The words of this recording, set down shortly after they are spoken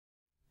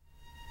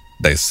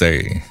They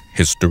say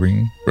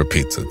history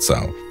repeats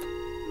itself.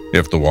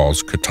 If the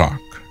walls could talk,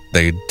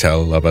 they'd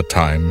tell of a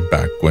time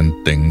back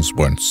when things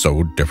weren't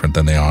so different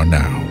than they are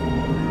now.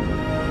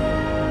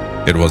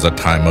 It was a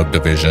time of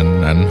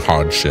division and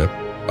hardship,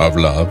 of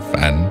love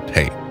and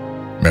hate.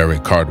 Mary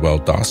Cardwell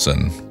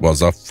Dawson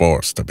was a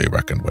force to be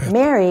reckoned with.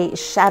 Mary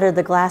shattered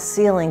the glass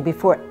ceiling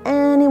before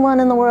anyone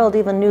in the world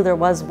even knew there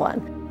was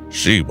one.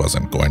 She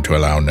wasn't going to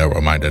allow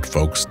narrow-minded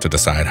folks to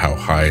decide how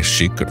high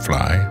she could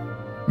fly.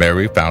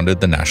 Mary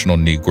founded the National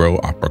Negro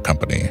Opera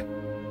Company,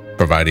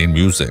 providing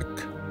music,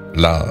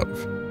 love,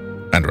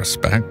 and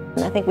respect.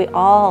 And I think we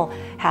all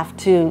have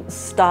to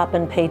stop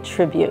and pay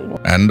tribute.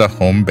 And a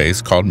home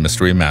base called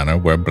Mystery Manor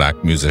where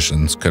Black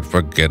musicians could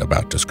forget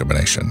about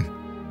discrimination,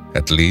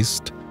 at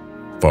least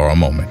for a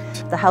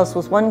moment. The house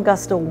was one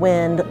gust of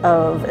wind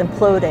of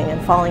imploding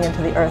and falling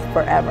into the earth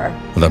forever.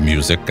 The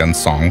music and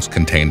songs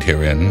contained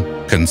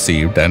herein,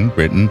 conceived and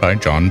written by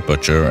Jon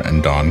Butcher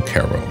and Dawn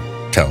Carroll,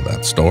 tell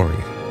that story.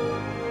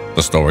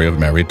 The story of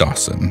Mary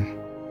Dawson,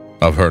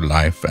 of her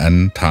life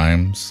and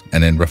times,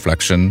 and in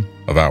reflection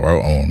of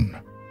our own.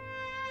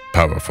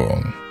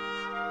 Powerful,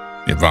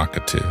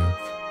 evocative,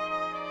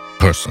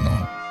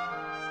 personal.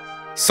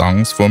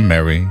 Songs for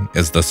Mary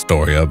is the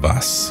story of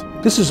us.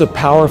 This is a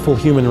powerful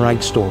human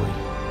rights story.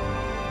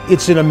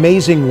 It's an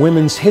amazing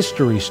women's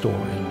history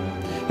story.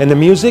 And the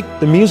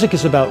music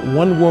is about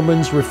one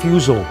woman's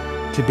refusal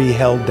to be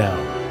held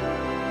down.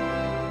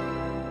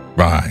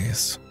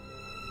 Rise.